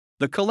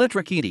The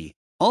Callitrichidae,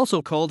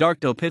 also called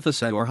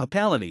Arctopitheci or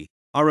Hapalidae,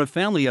 are a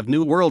family of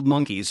New World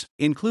monkeys,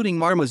 including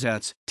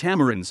marmosets,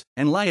 tamarins,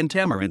 and lion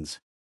tamarins.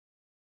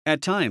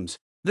 At times,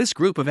 this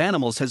group of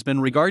animals has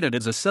been regarded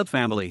as a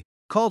subfamily,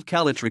 called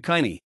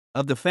Callitrichinae,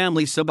 of the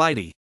family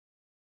Cebidae.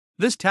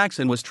 This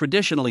taxon was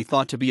traditionally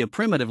thought to be a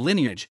primitive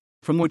lineage,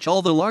 from which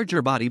all the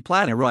larger body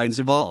platyrrhines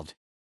evolved.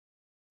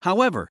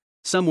 However,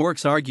 some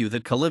works argue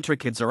that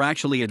callitrichids are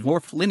actually a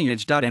dwarf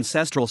lineage.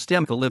 Ancestral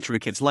stem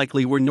callitrichids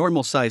likely were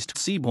normal-sized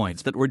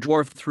cebids that were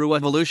dwarfed through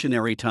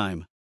evolutionary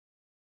time.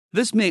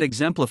 This may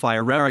exemplify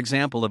a rare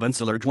example of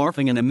insular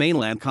dwarfing in a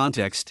mainland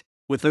context,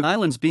 with the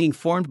islands being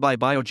formed by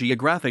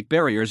biogeographic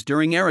barriers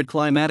during arid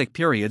climatic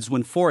periods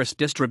when forest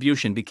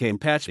distribution became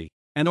patchy,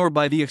 and or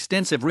by the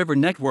extensive river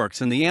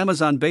networks in the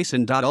Amazon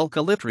basin. All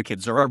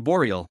callitrichids are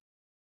arboreal.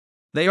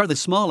 They are the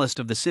smallest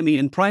of the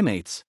simian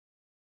primates.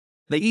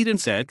 They eat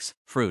insects,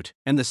 fruit,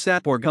 and the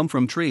sap or gum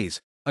from trees.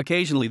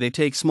 Occasionally they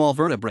take small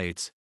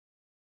vertebrates.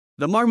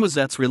 The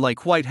marmosets rely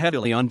quite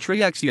heavily on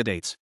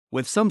Trichidates,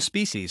 with some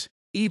species,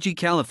 e.g.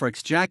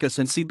 Callitrichidais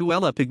and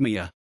Cebidae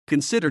pygmea,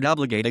 considered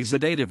obligate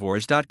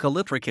exodativores.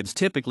 Callitrichids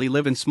typically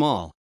live in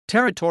small,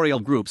 territorial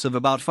groups of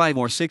about 5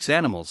 or 6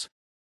 animals.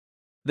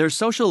 Their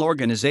social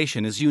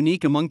organization is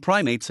unique among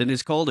primates and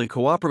is called a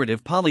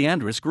cooperative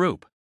polyandrous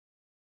group.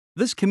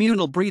 This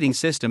communal breeding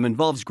system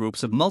involves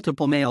groups of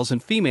multiple males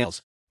and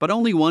females, but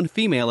only one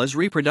female is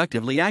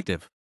reproductively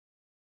active.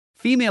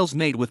 Females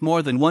mate with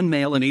more than one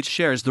male and each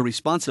shares the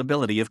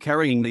responsibility of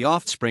carrying the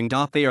offspring.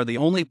 They are the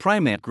only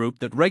primate group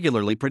that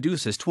regularly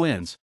produces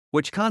twins,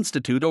 which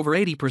constitute over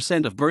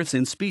 80% of births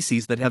in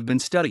species that have been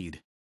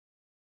studied.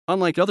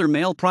 Unlike other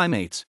male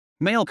primates,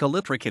 male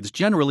callitrichids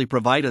generally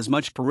provide as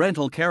much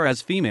parental care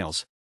as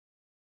females.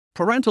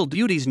 Parental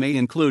duties may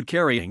include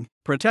carrying,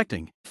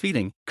 protecting,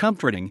 feeding,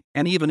 comforting,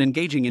 and even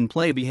engaging in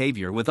play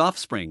behavior with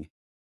offspring.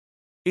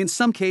 In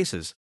some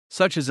cases,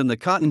 such as in the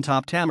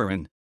cotton-top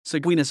tamarin,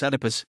 Seguinus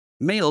oedipus,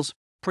 males,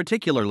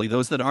 particularly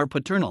those that are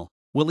paternal,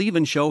 will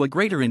even show a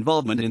greater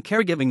involvement in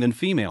caregiving than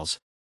females.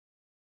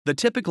 The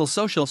typical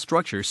social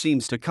structure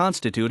seems to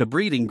constitute a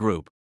breeding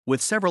group,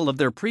 with several of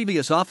their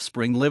previous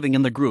offspring living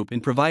in the group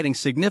and providing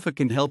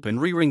significant help in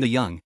rearing the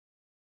young.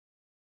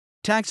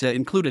 Taxa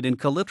included in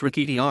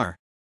Callitrichidae are: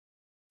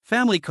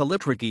 Family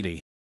Callitrichidae,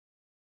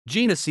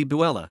 Genus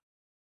Cebidae,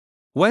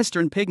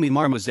 Western pygmy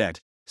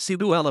marmoset,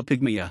 Cebidae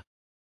pygmea,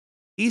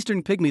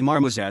 Eastern pygmy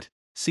marmoset,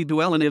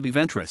 Cebidae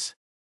niviventris,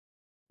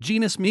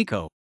 Genus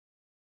Miko,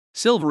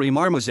 Silvery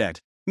marmoset,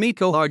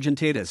 Miko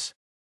argentatus,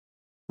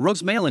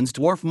 Rosemalens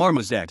dwarf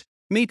marmoset,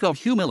 Miko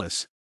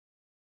humilis,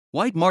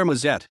 White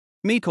marmoset,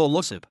 Miko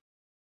lucip,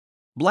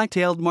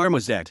 Black-tailed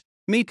marmoset,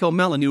 Miko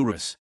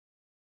melanurus,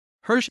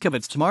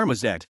 Hershkovitz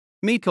marmoset,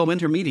 Miko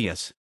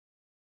intermedius,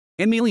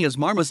 Emilia's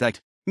marmoset,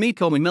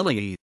 Miko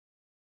emilii,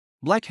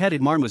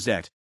 Black-headed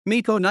marmoset,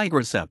 Miko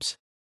nigriceps,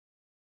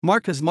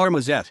 Marca's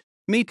marmoset,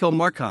 Miko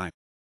marci,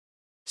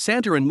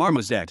 Santorin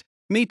marmoset,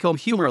 Miko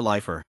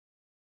humorlifer,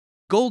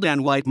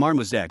 Golden white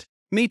marmoset,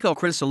 Miko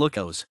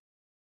chrysalicos,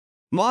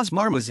 Moss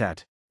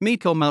marmoset,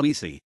 Miko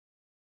malisi,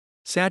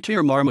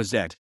 Satyr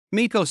marmoset,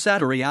 Miko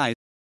satyrii,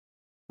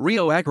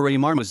 Rio acari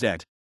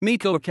marmoset,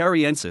 Miko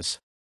acariensis,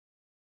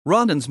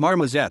 Rondon's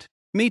marmoset,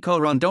 Miko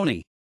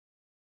rondoni,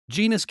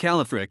 Genus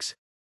Callitrix,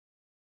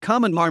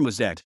 Common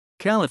marmoset,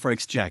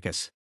 Callitrix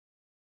jacus,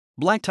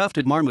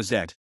 Black-tufted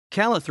marmoset,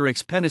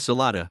 Callitrix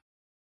peniculata,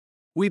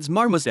 Weed's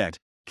marmoset,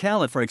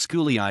 Callitrix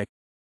coolii,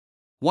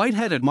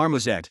 White-headed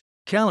marmoset,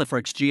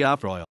 Callitrix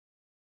geoffroy,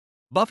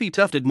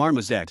 Buffy-tufted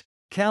marmoset,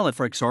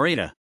 Callitrix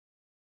aurata,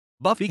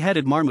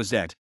 Buffy-headed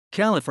marmoset,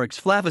 Callitrix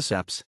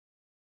flaviceps,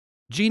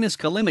 Genus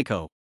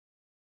Calimico,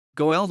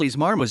 Goeldi's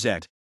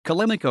marmoset,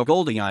 Calimico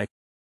goldii,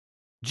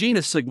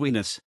 Genus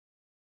Seguinus,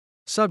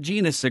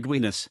 Subgenus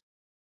Seguinus,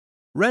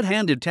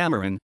 Red-handed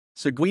tamarin,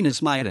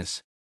 Seguinus myotis,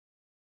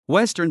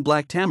 Western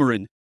black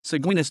tamarin,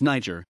 Seguinus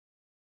niger,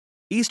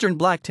 Eastern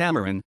black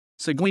tamarin,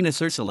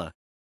 Seguinus ursula,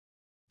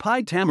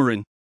 Pied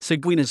tamarin,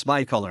 Seguinus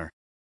bicolor,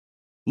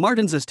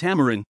 Martin's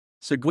tamarin,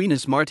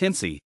 Seguinus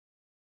martensi,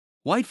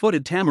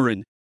 White-footed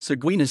tamarin,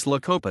 Seguinus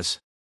leucopus,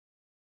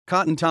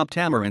 Cotton-top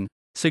tamarin,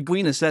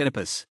 Seguinus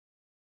oedipus,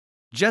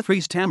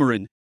 Jeffrey's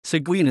tamarin,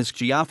 Seguinus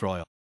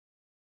geoffroy,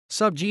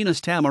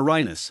 Subgenus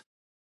tamarinus,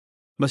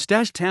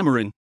 Mustached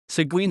tamarin,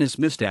 Seguinus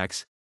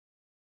mystax,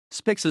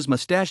 Spix's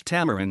mustached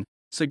tamarin,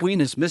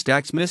 Seguinus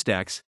mystax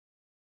mystax,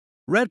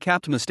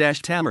 Red-capped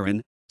mustached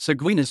tamarin,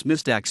 Seguinus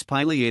mystax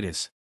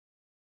pileatus,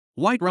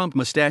 White-rump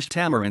mustached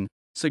tamarin,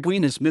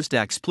 Seguinus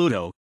mystax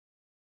pluto,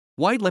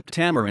 White-lipped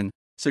tamarin,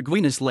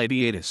 Seguinus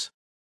labiatus,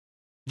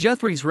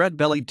 Jeffrey's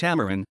red-bellied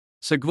tamarin,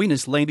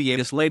 Seguinus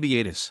labiatus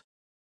labiatus,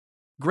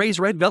 Gray's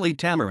red-bellied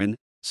tamarin,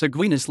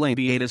 Seguinus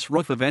labiatus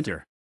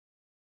rufiventer,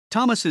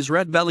 Thomas's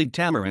red-bellied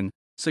tamarin,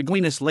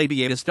 Seguinus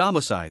labiatus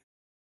domicide,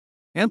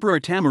 Emperor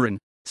tamarin,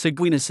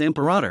 Seguinus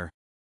imperator,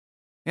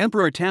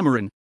 Emperor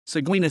tamarin,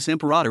 Seguinus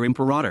imperator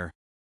imperator,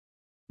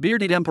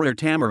 Bearded emperor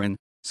tamarin,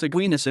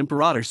 Seguinus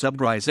imperator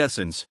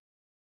subgrisescens,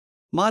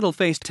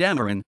 Model-faced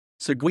tamarin,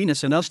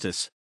 Seguinus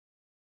anustus,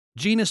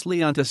 Genus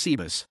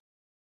Leontocebus.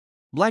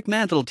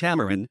 Black-mantled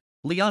tamarin,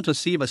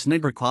 Leontocebus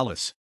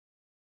nigricollis.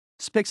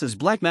 Spix's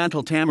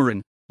black-mantled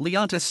tamarin,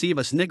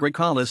 Leontocebus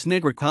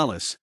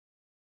nigricollis.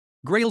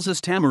 Grails's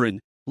tamarin,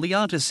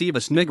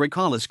 Leontocebus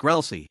nigricollis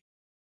grelsi.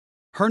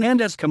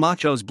 Hernandez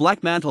Camacho's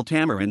black-mantled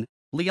tamarin,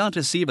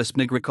 Leontocebus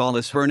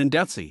nigricollis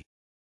hernandezi.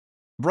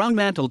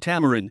 Brown-mantled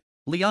tamarin,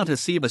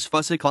 Leontocebus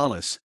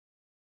fusicollis.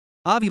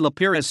 Avila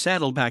Perez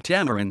saddleback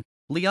tamarin,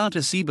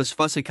 Leontocebus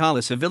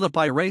fusicollis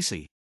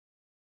avilipiraceae.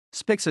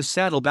 Spix's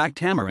saddleback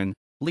tamarin,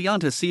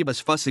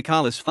 Leontocebus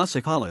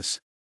fusicollis.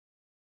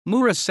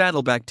 Mura's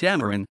saddleback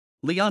tamarin,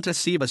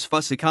 Leontocebus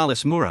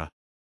fusicollis mura.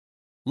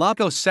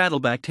 Lacos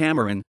saddleback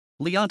tamarin,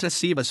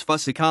 Leontocebus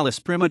fusicollis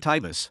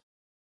primitivus.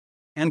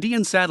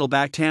 Andean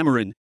saddleback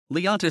tamarin,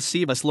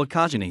 Leontocebus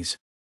leucogenes.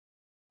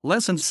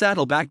 Lesson's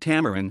saddleback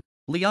tamarin,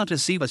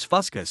 Leontocebus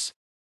fuscus.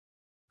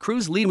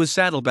 Cruz Lima's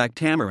saddleback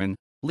tamarin,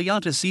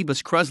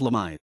 Leontocebus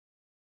cruzlami.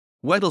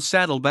 Weddell's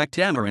saddleback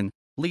tamarin,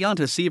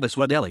 Leontocebus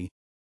weddelli.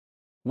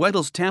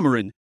 Weddell's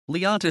tamarin,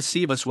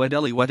 Leontocebus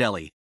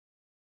weddelli.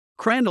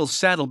 Crandall's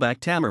saddleback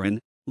tamarin,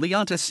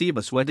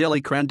 Leontocebus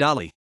weddelli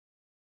crandalli.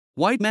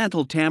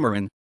 White-mantled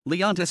tamarin,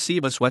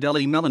 Leontocebus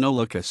weddelli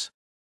melanoleucus.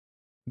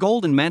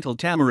 Golden-mantled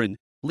tamarin,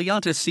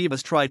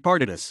 Leontocebus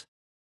tripartitus.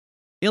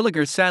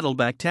 Illiger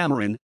saddleback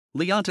tamarin,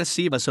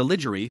 Leontocebus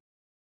aligeri.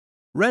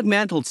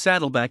 Red-mantled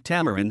saddleback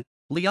tamarin,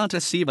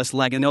 Leontocebus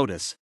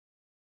laganotus.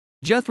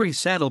 Jeffrey's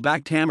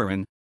saddleback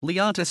tamarin,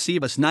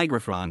 Leontocebus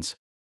nigrifrons.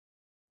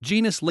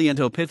 Genus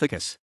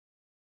Leontopithecus.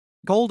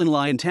 Golden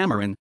lion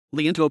tamarin,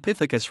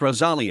 Leontopithecus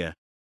rosalia.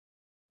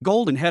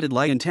 Golden-headed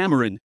lion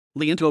tamarin,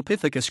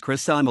 Leontopithecus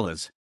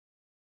chrysomelas.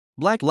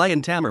 Black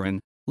lion tamarin,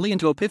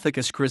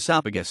 Leontopithecus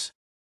chrysopagus.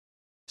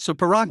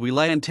 Superagui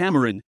lion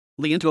tamarin,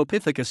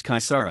 Leontopithecus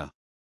caesara.